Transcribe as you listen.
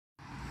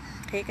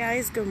Hey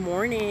guys, good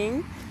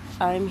morning.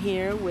 I'm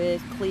here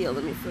with Cleo.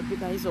 Let me flip you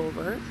guys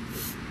over.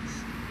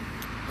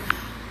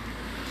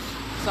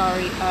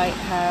 Sorry, I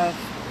have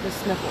the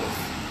sniffles.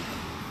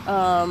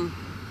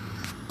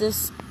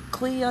 This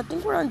Cleo, I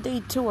think we're on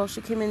day 2. Well,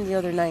 she came in the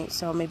other night,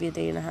 so maybe a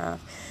day and a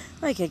half.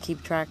 I can't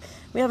keep track.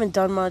 We haven't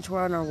done much.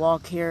 We're on our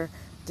walk here.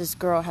 This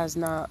girl has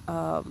not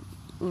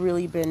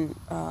really been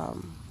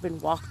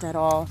walked at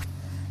all.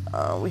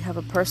 We have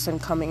a person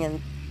coming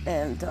in,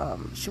 and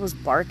she was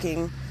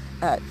barking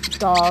at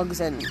dogs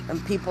and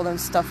people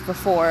and stuff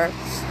before.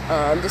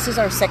 This is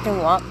our second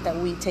walk that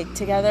we take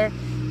together.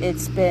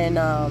 It's been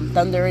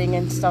thundering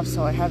and stuff,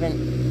 so I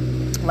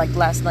haven't, like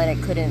last night I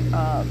couldn't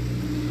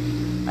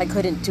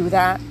do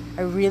that.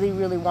 I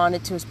really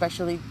wanted to,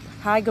 especially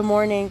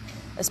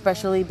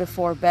especially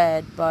before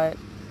bed, but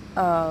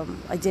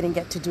I didn't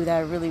get to do that.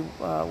 I really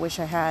wish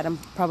I had. I'm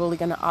probably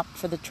going to opt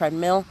for the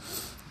treadmill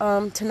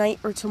tonight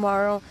or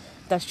tomorrow.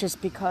 That's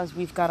just because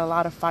we've got a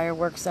lot of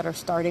fireworks that are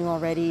starting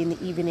already in the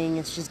evening.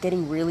 It's just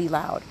getting really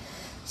loud.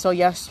 So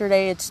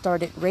yesterday it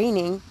started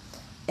raining,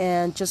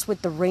 and just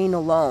with the rain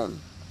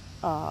alone,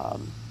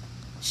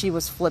 she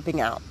was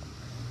flipping out.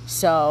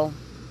 So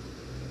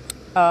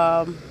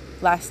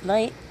last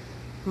night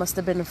must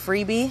have been a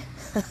freebie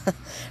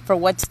for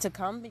what's to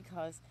come,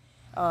 because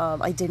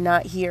I did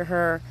not hear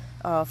her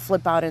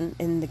flip out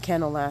in the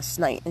kennel last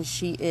night, and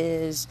she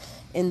is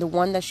in the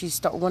one that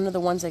one of the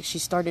ones that she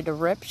started to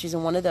rip. She's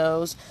in one of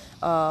those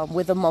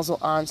with a muzzle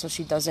on, so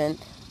she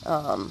doesn't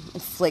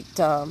inflict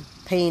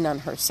pain on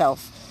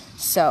herself.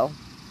 So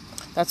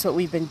that's what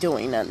we've been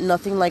doing.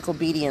 Nothing like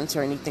obedience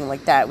or anything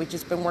like that. We've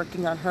just been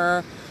working on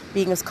her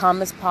being as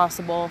calm as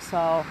possible.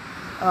 So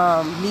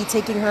me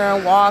taking her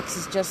on walks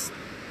is just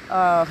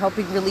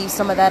helping relieve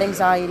some of that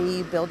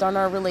anxiety, build on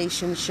our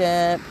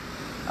relationship.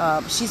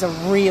 She's a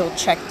real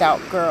checked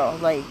out girl.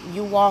 Like,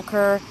 you walk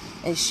her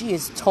and she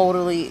is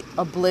totally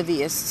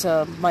oblivious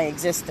to my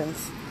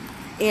existence.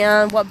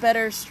 And what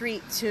better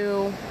street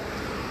to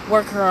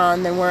work her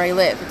on than where I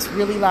live? It's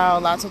really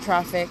loud, lots of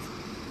traffic.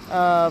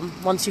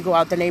 Once you go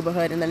out the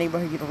neighborhood, in the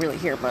neighborhood you don't really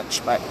hear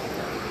much, but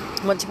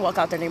once you walk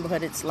out the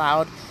neighborhood, it's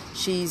loud.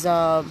 She's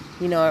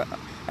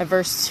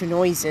averse to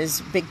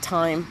noises, big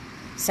time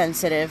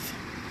sensitive.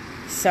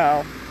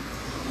 So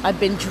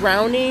I've been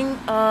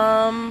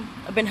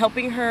I've been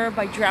helping her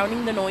by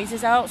drowning the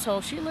noises out.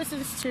 So she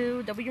listens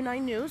to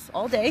W9 News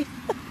all day.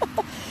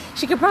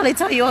 She could probably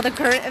tell you all the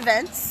current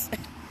events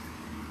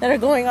that are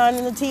going on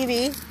in the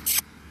TV.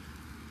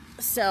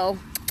 So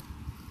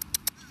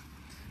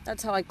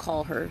that's how I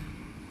call her.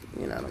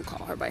 I don't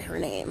call her by her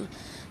name.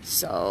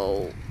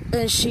 So,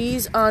 and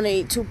she's on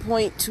a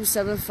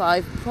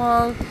 2.275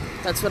 prong.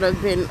 That's what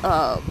I've been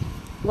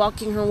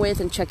walking her with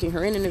and checking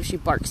her in. And if she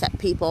barks at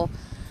people,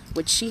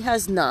 which she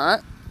has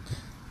not,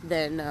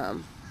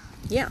 then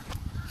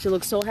she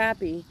looks so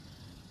happy.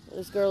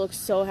 This girl looks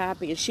so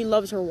happy, and she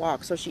loves her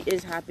walk, so she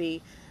is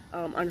happy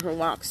on her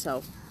walk.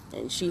 So,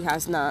 and she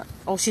has not.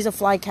 Oh, she's a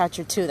fly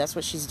catcher too. That's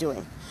what she's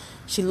doing.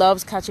 She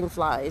loves catching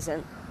flies,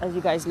 and as you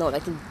guys know,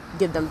 that can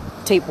give them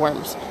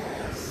tapeworms.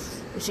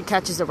 If she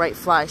catches the right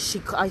fly,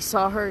 I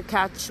saw her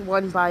catch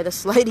one by the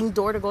sliding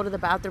door to go to the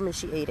bathroom, and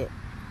she ate it.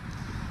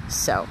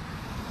 So,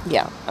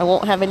 yeah, I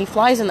won't have any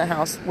flies in the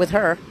house with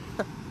her.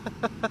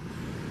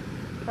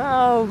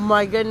 Oh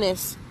my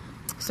goodness.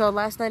 So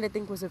last night I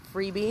think was a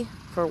freebie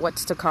for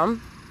what's to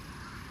come,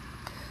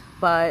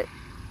 but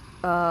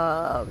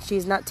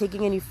she's not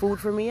taking any food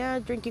from me.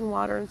 Drinking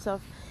water and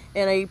stuff,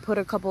 and I put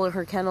a couple in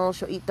her kennel.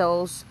 She'll eat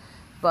those,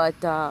 but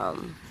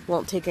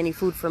won't take any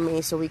food from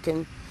me, so we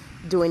can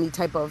do any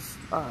type of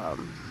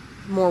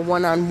more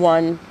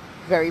one-on-one,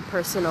 very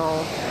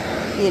personal,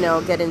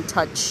 get in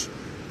touch,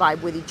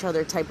 vibe with each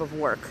other type of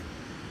work.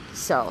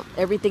 So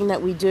everything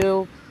that we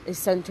do is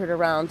centered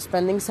around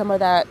spending some of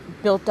that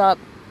built up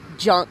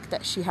junk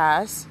that she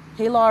has.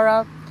 Hey,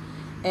 Laura.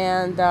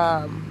 And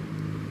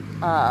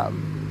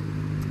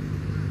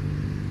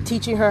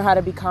teaching her how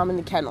to be calm in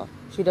the kennel.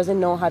 She doesn't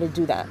know how to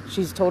do that.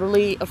 She's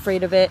totally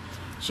afraid of it.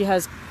 She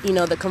has,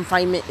 the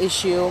confinement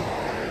issue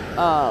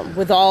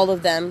with all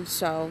of them.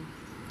 So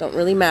don't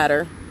really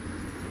matter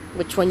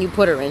which one you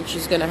put her in.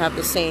 She's going to have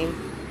the same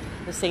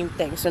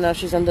thing. So now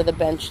she's under the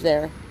bench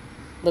there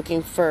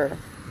looking for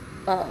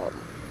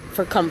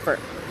comfort.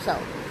 So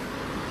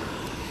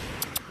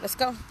let's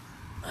go.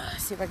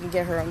 See if I can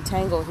get her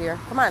untangled here.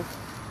 Come on.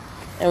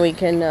 And we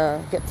can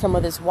get some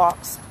of this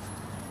walks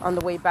on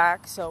the way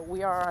back. So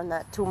we are on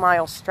that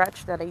 2-mile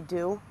stretch that I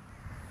do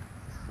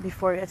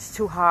before it gets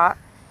too hot.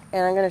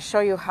 And I'm going to show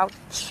you how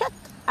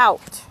checked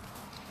out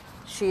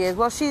she is.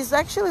 Well, she's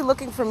actually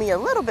looking for me a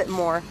little bit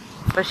more,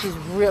 but she's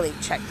really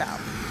checked out.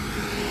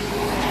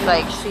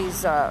 Like,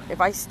 she's,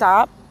 if I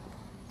stop,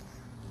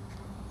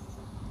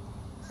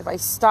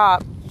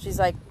 she's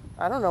like,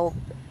 I don't know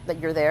that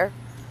you're there.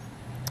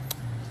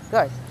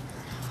 Good.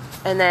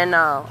 And then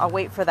I'll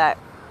wait for that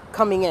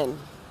coming in.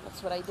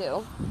 That's what I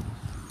do.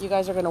 You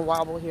guys are going to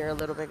wobble here a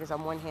little bit because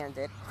I'm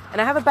one-handed. And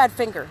I have a bad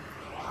finger.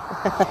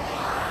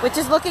 Which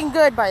is looking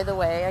good, by the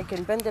way. I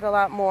can bend it a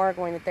lot more,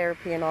 going to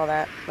therapy and all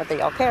that. Not that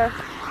y'all care.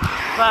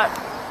 But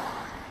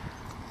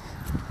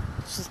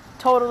she's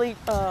totally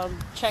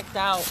checked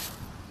out.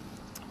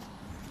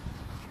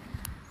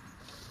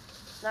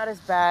 Not as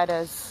bad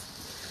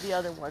as the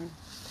other one,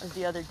 or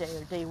the other day,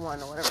 or day one,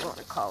 or whatever you want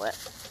to call it.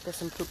 There's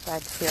some poop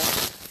bags here.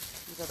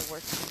 These are the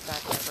worst poop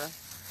bags ever.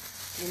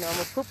 You know, I'm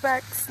a poop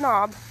bag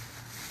snob.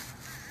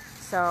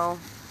 So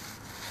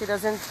she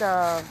doesn't,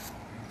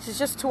 she's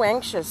just too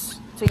anxious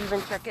to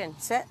even check in.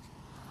 Sit,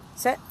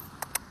 sit,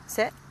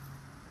 sit.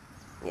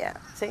 Yeah,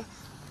 see?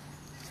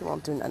 She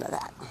won't do none of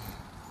that.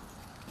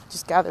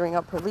 Just gathering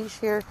up her leash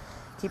here,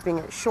 keeping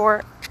it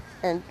short,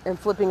 and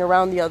flipping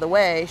around the other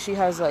way. She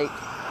has like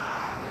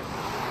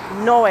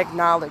no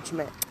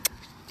acknowledgement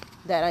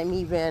that I'm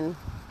even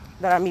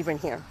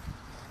here.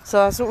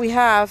 So that's what we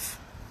have.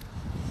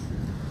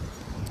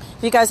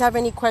 If you guys have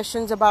any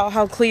questions about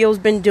how Cleo's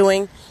been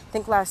doing, I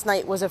think last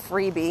night was a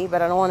freebie,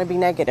 but I don't want to be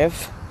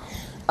negative.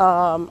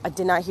 I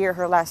did not hear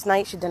her last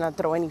night. She did not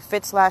throw any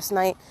fits last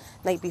night.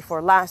 Night before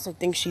last, I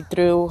think she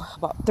threw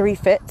about 3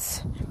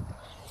 fits.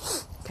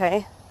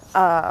 Okay.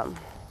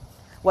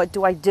 What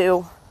do I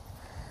do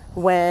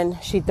when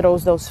she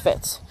throws those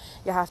fits?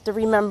 You have to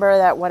remember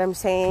that what I'm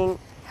saying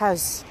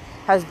has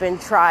been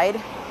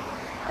tried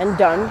and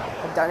done.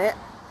 I've done it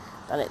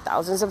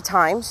thousands of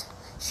times.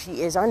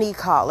 She is on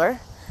e-collar,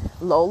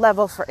 low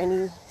level for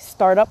any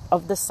startup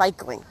of the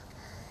cycling.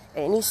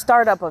 Any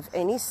startup of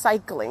any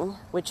cycling,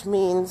 which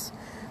means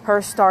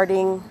her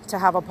starting to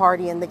have a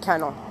party in the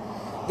kennel.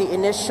 The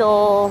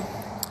initial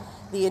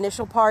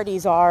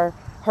parties are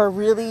her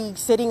really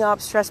sitting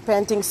up, stress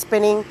panting,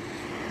 spinning,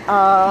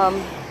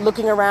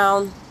 looking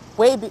around.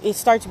 It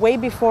starts way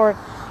before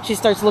she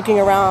starts looking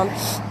around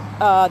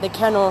the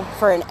kennel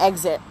for an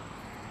exit.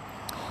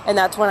 And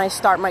that's when I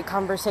start my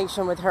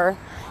conversation with her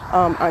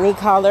on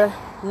e-collar.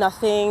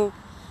 Nothing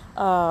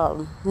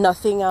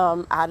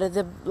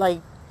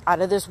out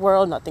of this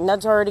world, nothing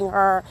that's hurting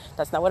her.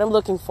 That's not what I'm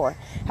looking for.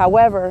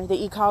 However, the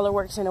e-collar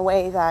works in a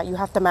way that you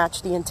have to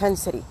match the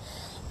intensity.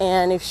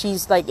 And if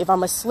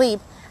I'm asleep,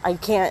 I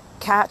can't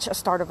catch a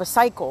start of a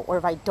cycle, or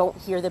if I don't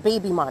hear the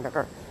baby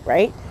monitor,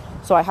 right?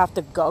 So I have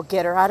to go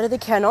get her out of the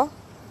kennel,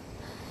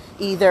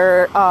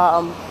 either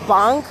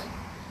bonk,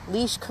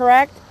 leash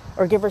correct,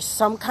 or give her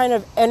some kind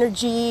of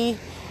energy,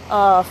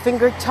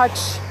 finger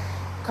touch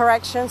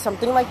correction,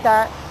 something like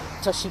that,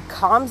 till she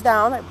calms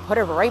down. I put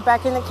her right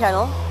back in the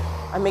kennel.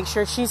 I make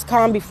sure she's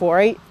calm before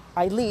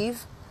I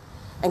leave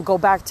and go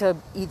back to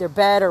either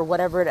bed or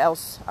whatever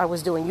else I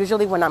was doing.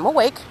 Usually when I'm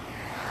awake,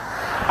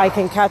 I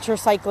can catch her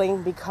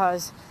cycling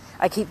because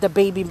I keep the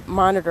baby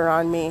monitor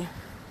on me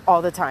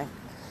all the time.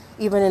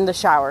 Even in the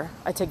shower,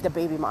 I take the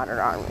baby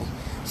monitor on me.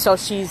 So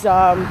she's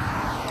wearing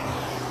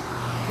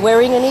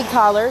an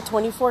e-collar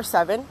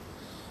 24/7,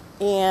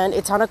 and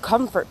it's on a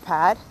comfort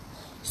pad.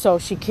 So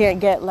she can't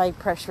get like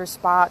pressure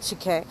spots. She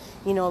can't,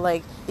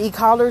 the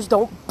e-collars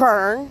don't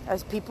burn,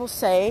 as people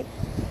say,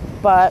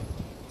 but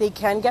they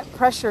can get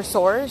pressure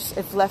sores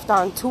if left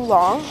on too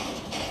long.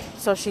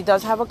 So she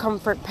does have a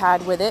comfort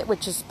pad with it,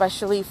 which is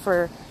especially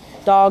for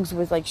dogs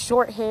with like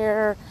short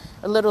hair,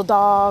 little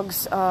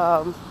dogs,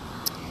 and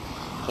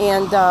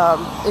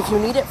if you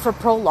need it for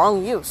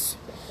prolonged use.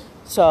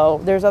 So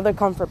there's other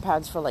comfort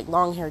pads for like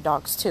long hair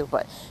dogs too,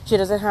 but she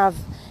doesn't have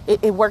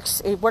it. It works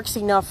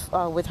enough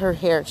with her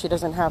hair. She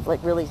doesn't have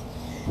like really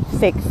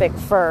thick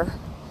fur.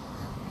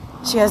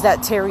 She has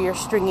that terrier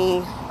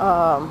stringy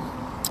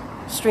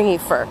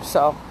fur.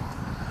 So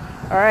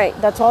all right,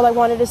 that's all I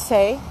wanted to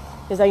say,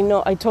 because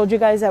I told you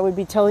guys I would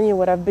be telling you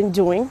what I've been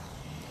doing.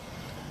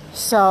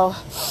 So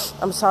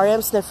I'm sorry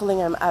I'm sniffling.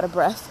 I'm out of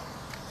breath.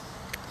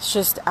 It's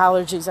just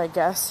allergies, I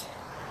guess.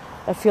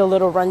 I feel a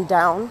little run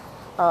down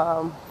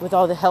with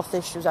all the health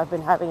issues I've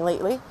been having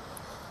lately.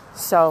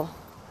 So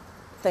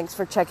thanks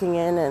for checking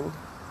in and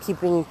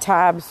keeping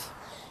tabs.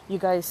 You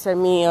guys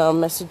send me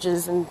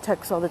messages and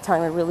texts all the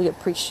time. I really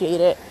appreciate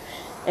it.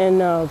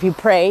 And if you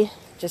pray,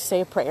 just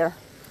say a prayer.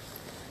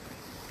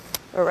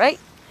 All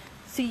right.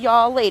 See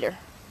y'all later.